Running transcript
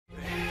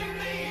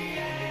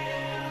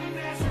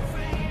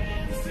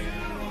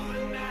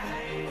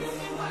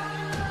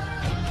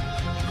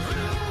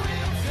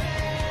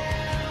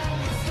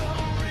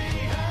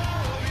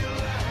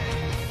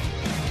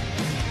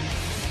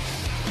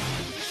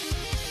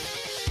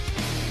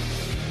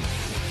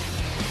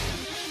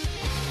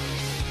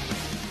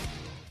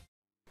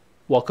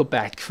Welcome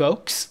back,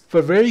 folks,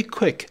 for a very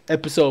quick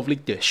episode of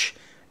Leak Dish.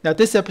 Now,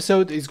 this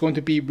episode is going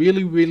to be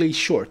really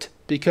short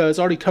because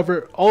I already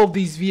covered all of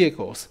these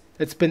vehicles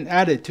that's been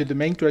added to the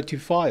main directory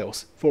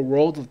files for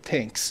World of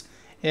Tanks,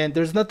 and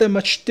there's not that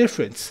much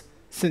difference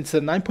since the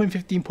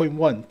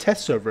 9.15.1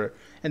 test server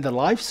and the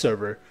live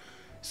server.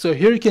 So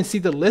here you can see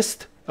the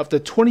list of the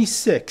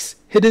 26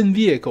 hidden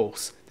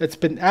vehicles that's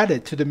been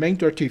added to the main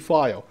directory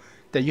file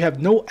that you have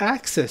no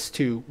access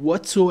to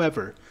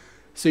whatsoever.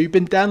 So you've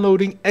been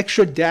downloading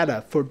extra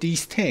data for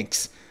these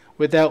tanks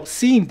without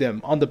seeing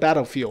them on the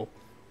battlefield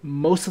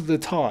most of the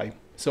time.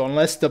 So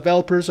unless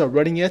developers are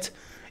running it,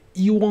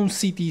 you won't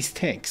see these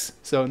tanks.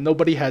 So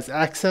nobody has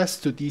access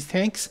to these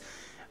tanks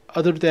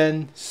other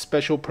than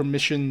special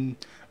permission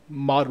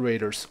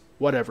moderators,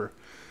 whatever.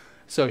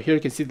 So here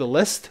you can see the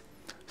list.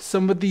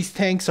 Some of these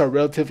tanks are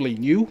relatively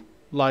new,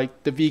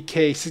 like the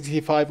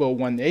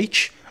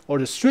VK6501H or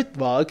the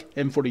Stritvog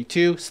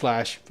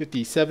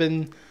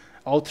M42/57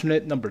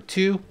 alternate number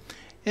 2,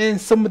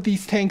 and some of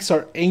these tanks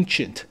are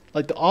ancient,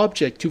 like the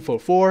Object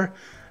 244,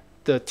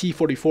 the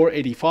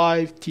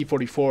T4485,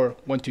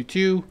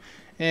 T44-122,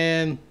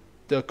 and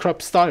the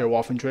Krupp Steyr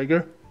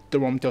Waffenträger, the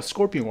Rheinmetall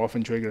Skorpion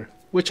Waffenträger,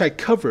 which I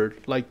covered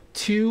like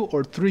 2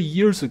 or 3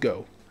 years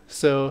ago.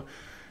 So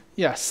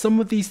yeah, some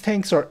of these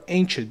tanks are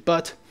ancient,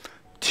 but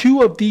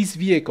 2 of these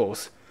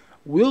vehicles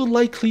will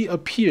likely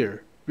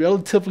appear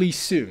relatively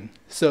soon.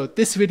 So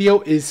this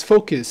video is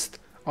focused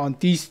on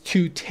these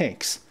 2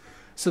 tanks.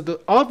 So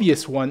the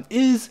obvious one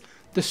is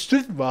the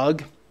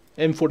Stritvog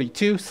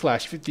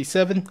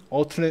M42/57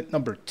 alternate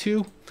number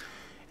 2,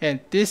 and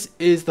this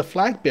is the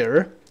flag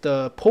bearer,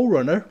 the pole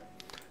runner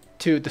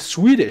to the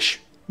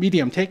Swedish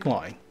medium tank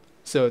line.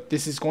 So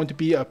this is going to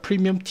be a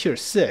premium tier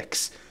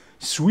 6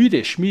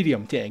 Swedish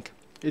medium tank.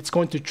 It's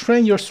going to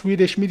train your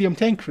Swedish medium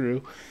tank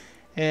crew,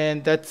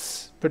 and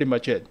that's pretty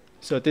much it.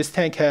 So this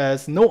tank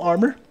has no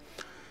armor,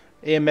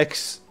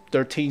 AMX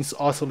 13's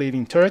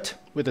oscillating turret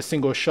with a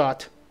single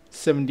shot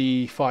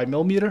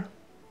 75mm.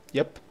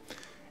 Yep.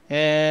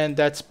 And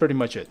that's pretty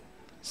much it.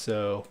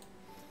 So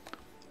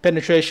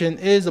penetration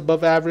is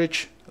above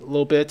average a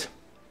little bit.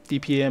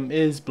 DPM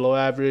is below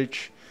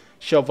average.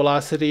 Shell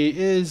velocity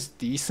is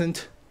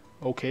decent,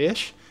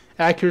 okay-ish.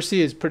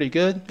 Accuracy is pretty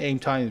good. Aim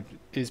time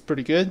is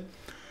pretty good.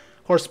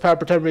 Horsepower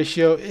per ton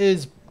ratio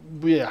is,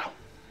 yeah,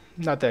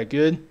 not that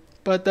good,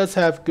 but does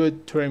have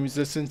good terrain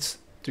resistance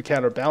to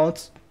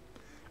counterbalance.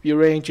 View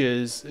range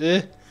is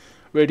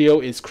radio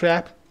is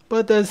crap,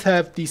 but does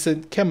have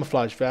decent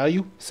camouflage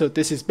value. So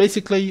this is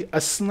basically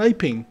a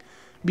sniping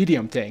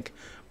medium tank.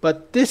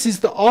 But this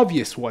is the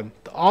obvious one,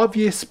 the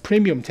obvious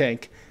premium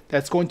tank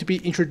that's going to be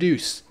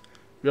introduced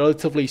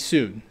relatively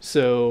soon.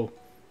 So,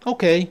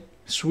 okay,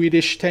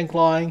 Swedish tank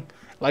line,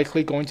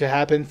 likely going to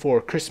happen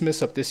for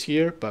Christmas of this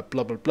year, but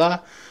blah blah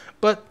blah.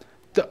 But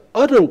the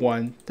other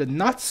one, the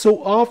not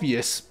so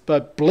obvious,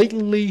 but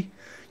blatantly,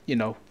 you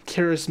know,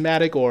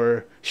 charismatic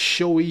or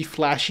showy,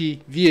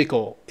 flashy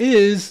vehicle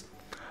is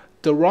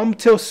the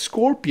Rheinmetall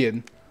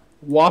Skorpion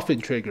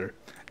Waffenträger.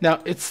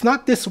 Now, it's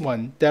not this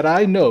one that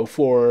I know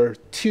for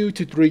 2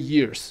 to 3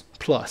 years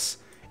plus.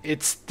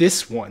 It's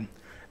this one,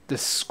 the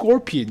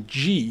Skorpion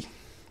G.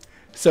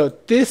 So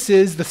this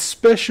is the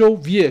special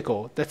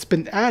vehicle that's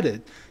been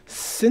added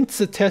since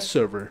the test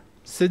server,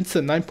 since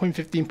the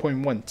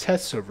 9.15.1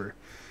 test server.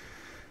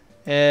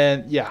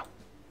 And yeah,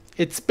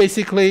 it's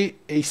basically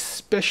a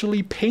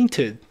specially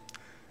painted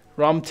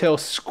Rheinmetall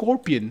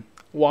Skorpion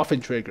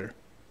Waffenträger.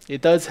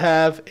 It does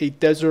have a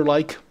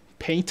desert-like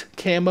paint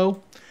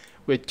camo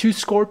with 2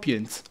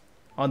 scorpions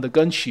on the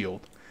gun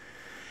shield.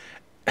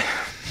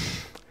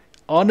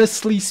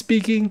 Honestly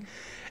speaking,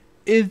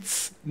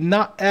 it's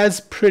not as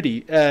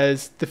pretty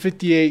as the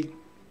 58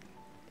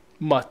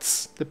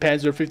 Mutts, the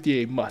Panzer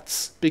 58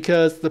 Mutts,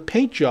 because the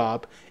paint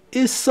job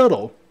is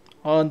subtle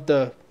on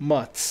the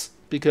Mutts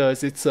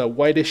because it's a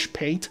whitish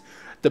paint.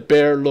 The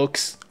bear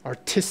looks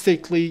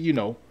artistically, you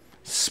know,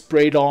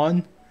 sprayed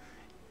on,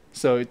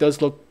 so it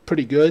does look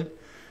pretty good.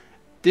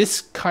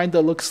 This kind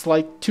of looks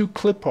like 2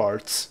 clip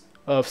arts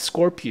of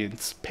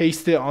scorpions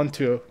pasted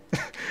onto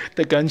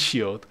the gun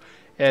shield,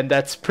 and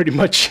that's pretty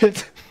much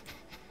it.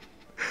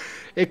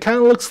 It kind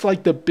of looks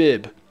like the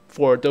bib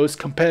for those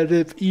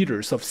competitive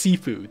eaters of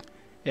seafood,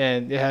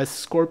 and it has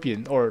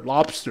scorpion or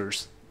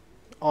lobsters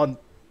on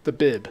the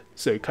bib,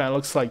 so it kind of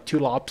looks like 2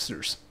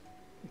 lobsters.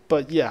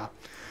 But yeah,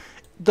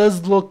 it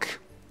does look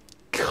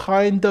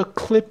kind of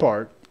clip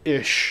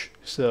art-ish.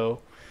 So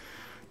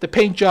the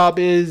paint job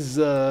is,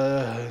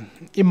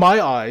 in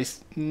my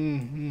eyes,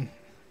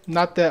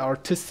 not that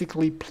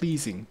artistically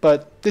pleasing.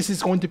 But this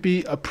is going to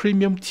be a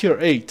premium tier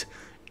 8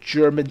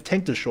 German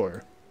tank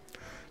destroyer.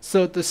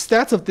 So the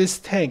stats of this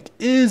tank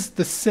is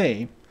the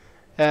same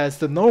as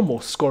the normal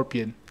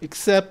Skorpion,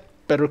 except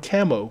better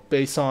camo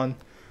based on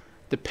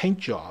the paint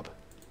job.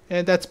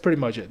 And that's pretty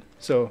much it.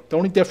 So the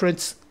only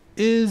difference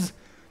is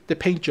the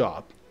paint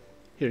job.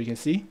 Here you can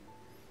see,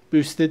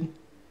 boosted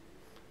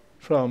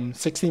from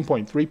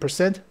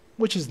 16.3%,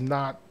 which is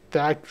not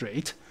that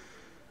great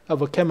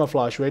of a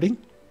camouflage rating.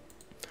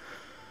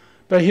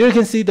 But here you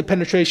can see the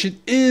penetration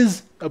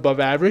is above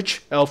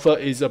average. Alpha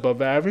is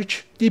above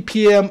average.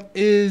 DPM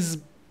is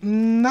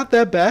not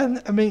that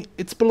bad. I mean,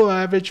 it's below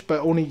average, but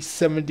only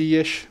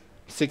 70-ish,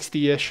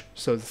 60-ish.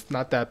 So it's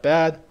not that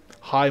bad.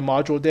 High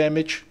module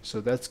damage,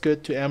 so that's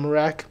good to ammo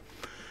rack.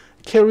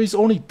 Carries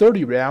only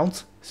 30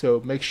 rounds,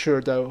 so make sure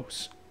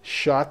those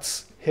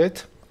shots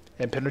hit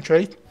and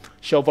penetrate.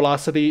 Shell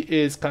velocity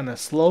is kind of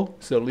slow,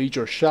 so lead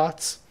your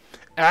shots.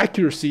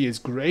 Accuracy is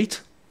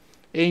great.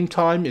 Aim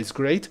time is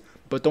great,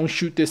 but don't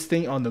shoot this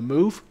thing on the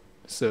move.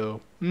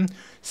 So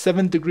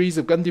 7 degrees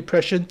of gun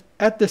depression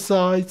at the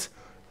sides.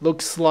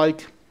 Looks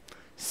like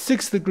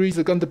 6 degrees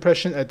of gun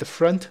depression at the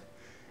front,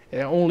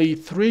 and only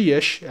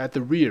 3-ish at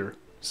the rear.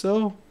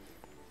 So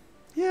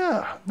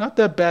yeah, not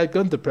that bad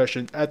gun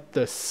depression at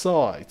the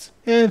sides.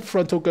 And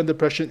frontal gun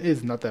depression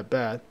is not that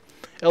bad.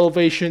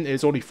 Elevation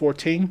is only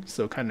 14,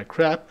 so kind of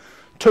crap.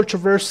 Turret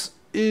traverse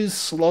is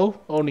slow,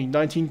 only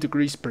 19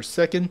 degrees per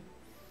second.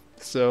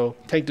 So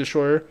tank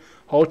destroyer,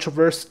 hull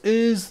traverse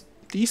is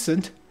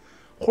decent.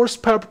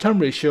 Horsepower per ton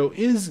ratio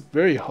is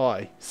very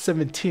high,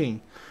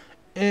 17.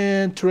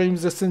 And terrain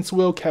resistance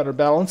will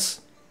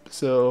counterbalance,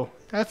 so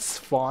that's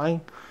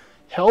fine.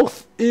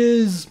 Health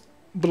is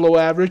below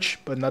average,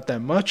 but not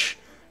that much.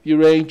 View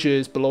range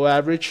is below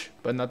average,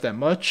 but not that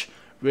much.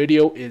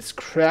 Radio is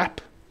crap,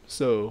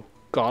 so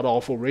god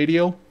awful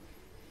radio.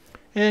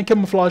 And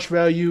camouflage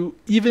value,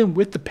 even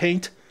with the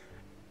paint,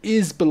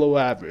 is below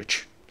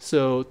average.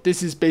 So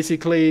this is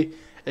basically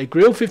a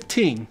Grill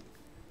 15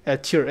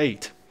 at tier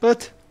 8.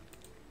 But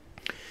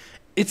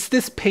it's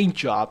this paint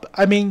job.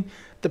 I mean,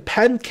 the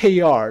Pan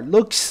KR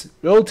looks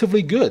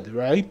relatively good,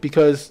 right?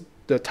 Because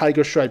the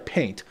Tiger Stripe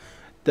paint.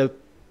 The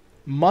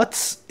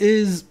Mutts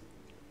is,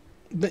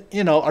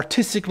 you know,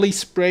 artistically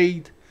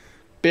sprayed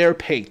bear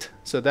paint.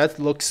 So that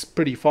looks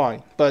pretty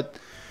fine. But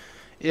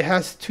it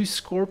has 2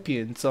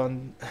 scorpions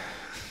on.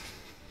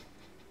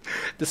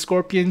 The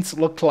scorpions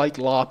look like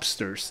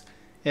lobsters.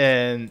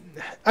 And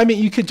I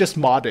mean, you could just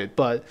mod it,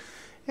 but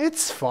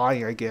it's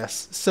fine, I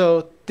guess.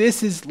 So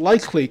this is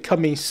likely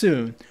coming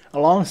soon,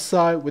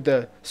 alongside with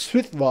the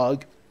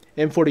Switvog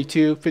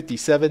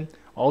M4257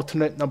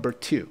 alternate number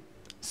 2.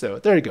 So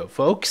there you go,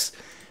 folks.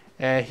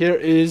 And here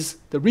is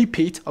the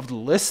repeat of the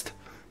list.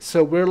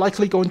 So we're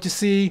likely going to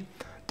see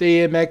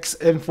the AMX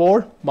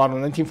M4 model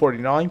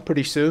 1949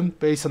 pretty soon,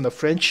 based on the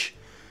French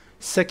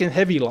second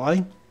heavy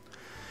line.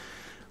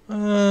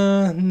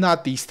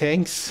 Not these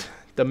tanks.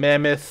 The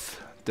Mammoth,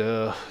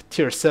 the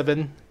Tier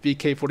 7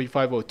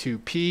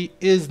 VK4502P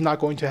is not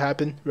going to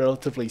happen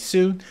relatively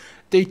soon.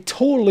 They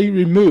totally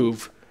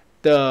remove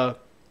the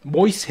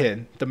moist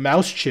hand, the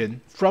mouse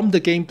chin, from the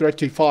game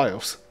directory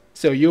files.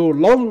 So you'll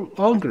no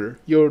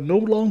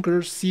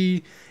longer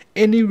see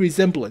any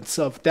resemblance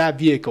of that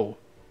vehicle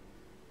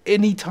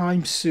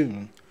anytime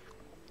soon.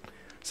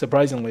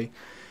 Surprisingly,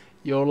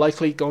 you're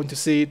likely going to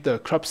see the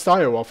Krupp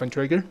style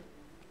Waffentrigger.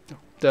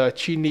 The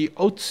Chini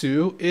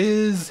Otsu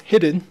is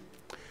hidden.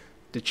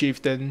 The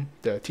Chieftain,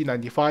 the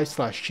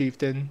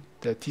T95/Chieftain,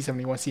 the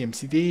T71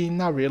 CMCD,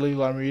 not really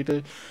line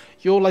reader.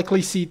 You'll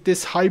likely see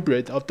this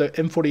hybrid of the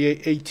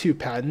M48A2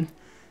 pattern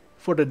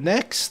for the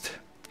next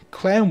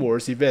Clan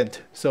Wars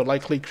event, so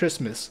likely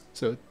Christmas.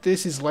 So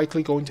this is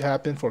likely going to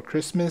happen for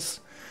Christmas.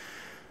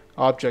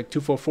 Object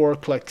 244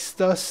 collects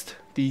dust.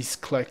 These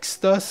collects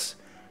dust.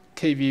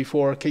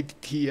 KV4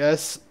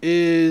 KTTS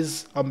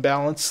is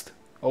unbalanced,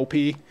 OP.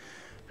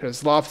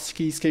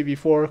 Kozlovsky's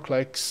KV4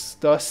 collects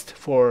dust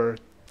for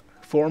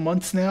 4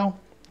 months now,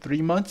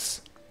 3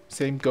 months.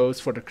 Same goes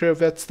for the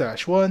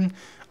Corvette-1.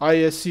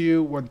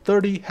 ISU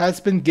 130 has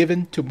been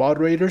given to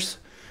moderators.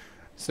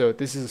 So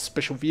this is a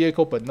special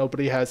vehicle, but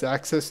nobody has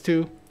access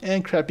to.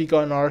 And Crappy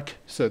Gun Arc,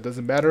 so it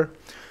doesn't matter.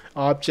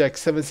 Object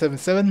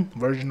 777,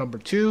 version number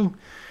 2.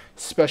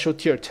 Special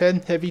tier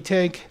 10 heavy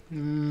tank,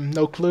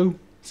 no clue.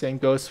 Same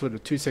goes for the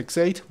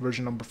 268,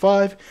 version number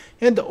 5.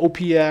 And the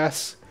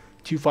OPS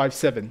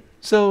 257.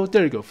 So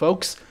there you go,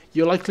 folks.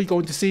 You're likely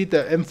going to see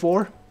the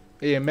M4,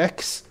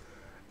 AMX,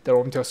 the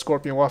Rheinmetall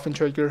Skorpion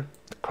Waffentrigger,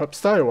 the Krupp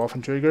style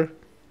Waffentrigger,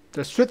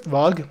 the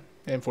Switvog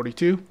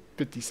M42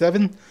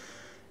 57,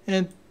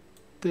 and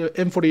the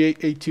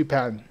M48A2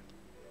 pattern.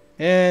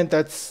 And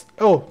that's,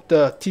 oh,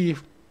 the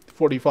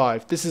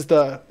T45. This is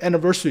the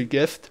anniversary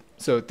gift.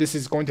 So this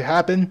is going to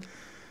happen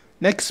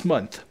next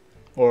month,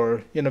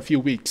 or in a few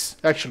weeks.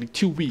 Actually,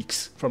 2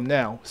 weeks from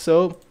now.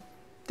 So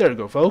there you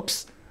go,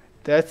 folks.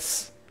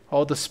 That's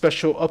all the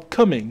special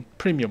upcoming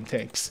premium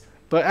tanks.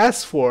 But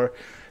as for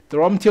the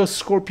Rheinmetall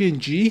Skorpion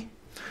G,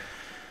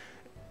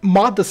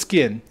 mod the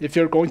skin if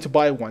you're going to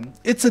buy one.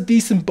 It's a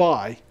decent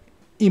buy.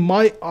 In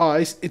my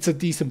eyes, it's a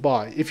decent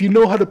buy. If you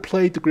know how to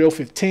play the Grill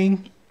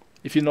 15,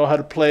 if you know how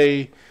to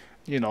play,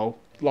 you know,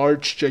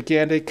 large,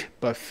 gigantic,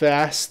 but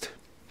fast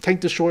tank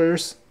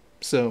destroyers,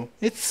 so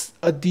it's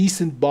a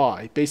decent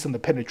buy based on the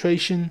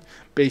penetration,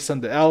 based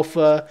on the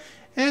alpha,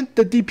 and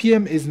the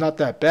DPM is not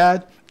that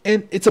bad.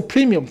 And it's a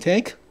premium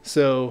tank,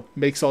 so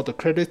makes all the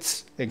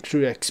credits and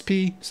crew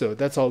XP, so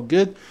that's all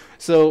good.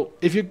 So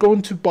if you're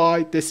going to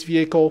buy this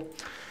vehicle,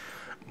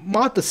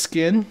 mod the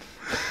skin.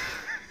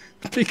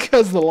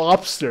 because the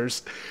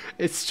lobsters.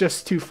 It's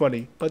just too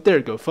funny. But there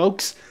you go,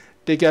 folks.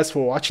 Thank you guys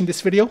for watching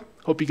this video.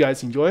 Hope you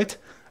guys enjoy it.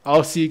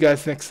 I'll see you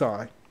guys next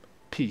time.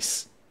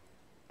 Peace.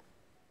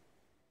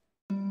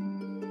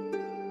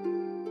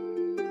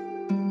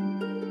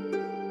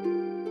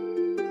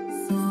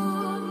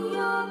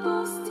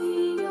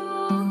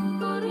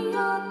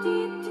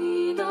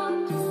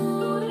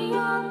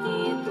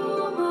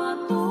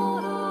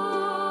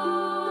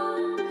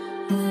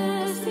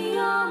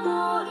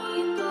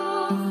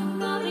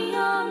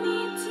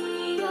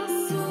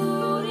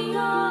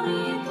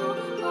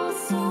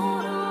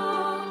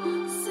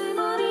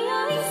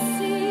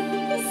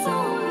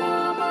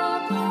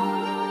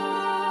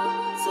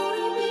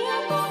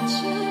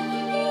 Purchasable.